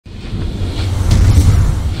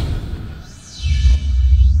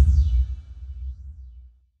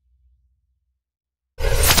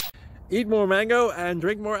Eat more mango and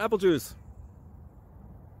drink more apple juice.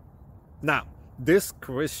 Now, this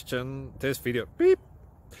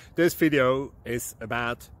video is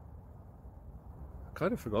about... I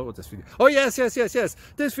kind of forgot what this video... Oh, yes.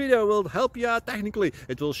 This video will help you out technically.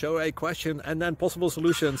 It will show a question and then possible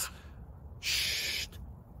solutions. Shh.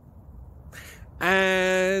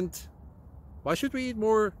 And why should we eat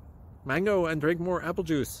more mango and drink more apple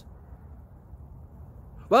juice?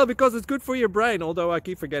 Well, because it's good for your brain, although I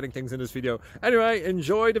keep forgetting things in this video. Anyway,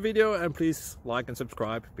 enjoy the video and please like and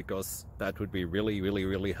subscribe, because that would be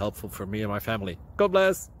really helpful for me and my family. God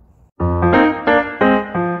bless!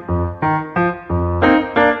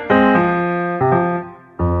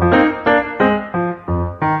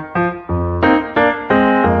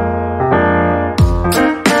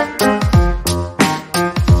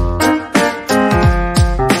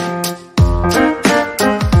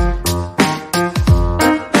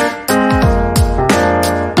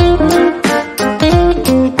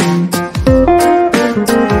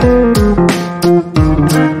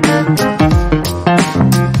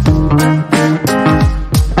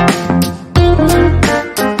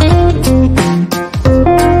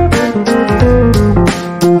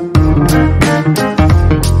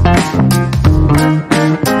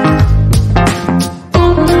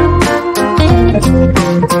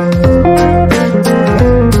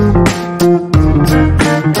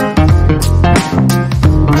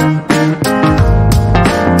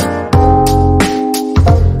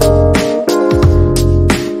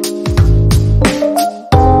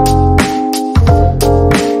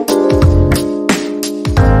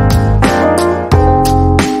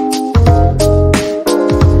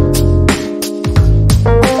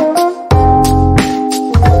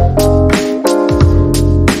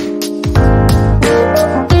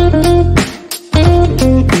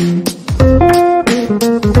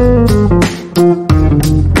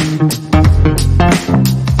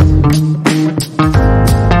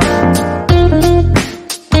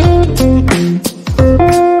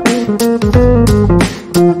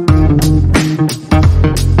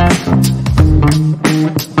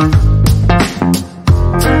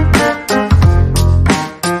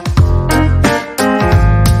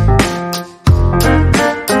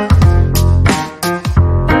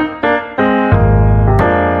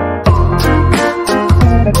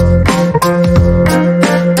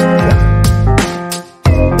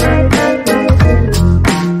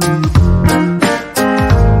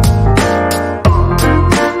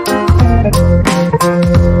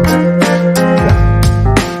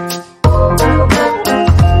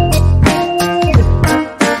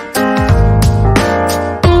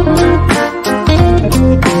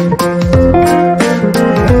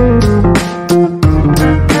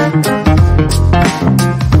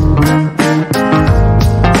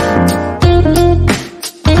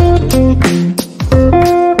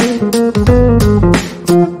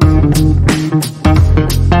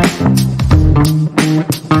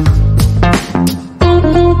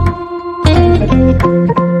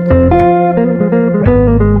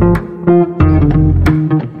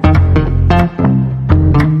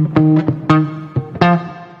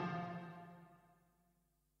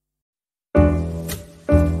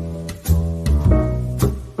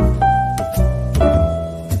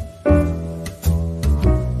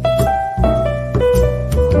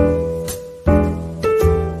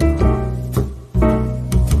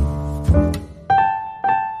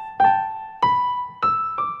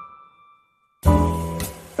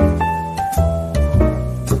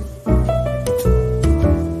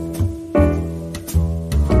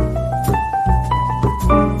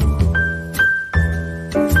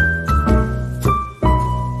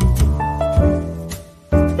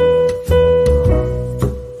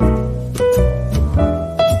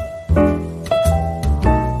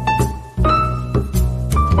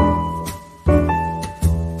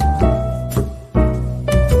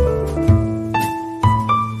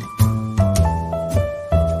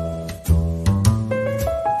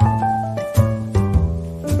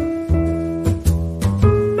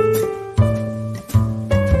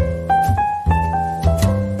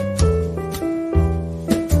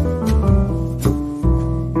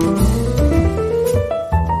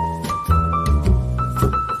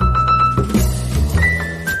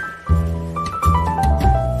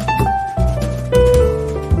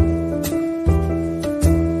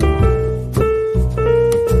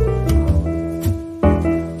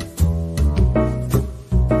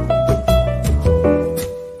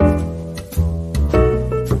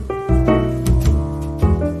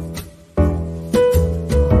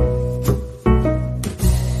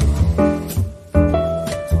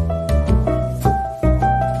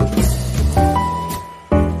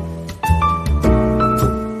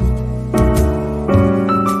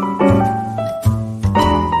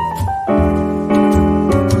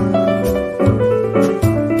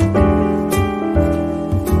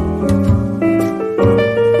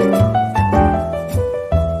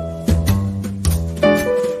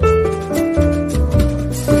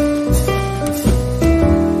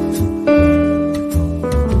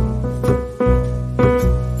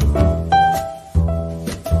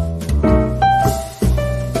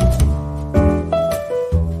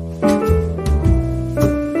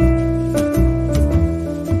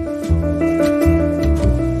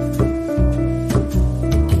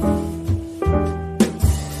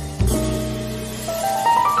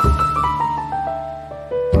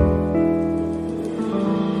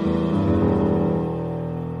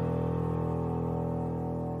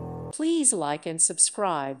 Please like and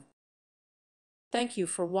subscribe. Thank you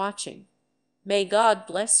for watching. May God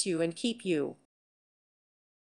bless you and keep you.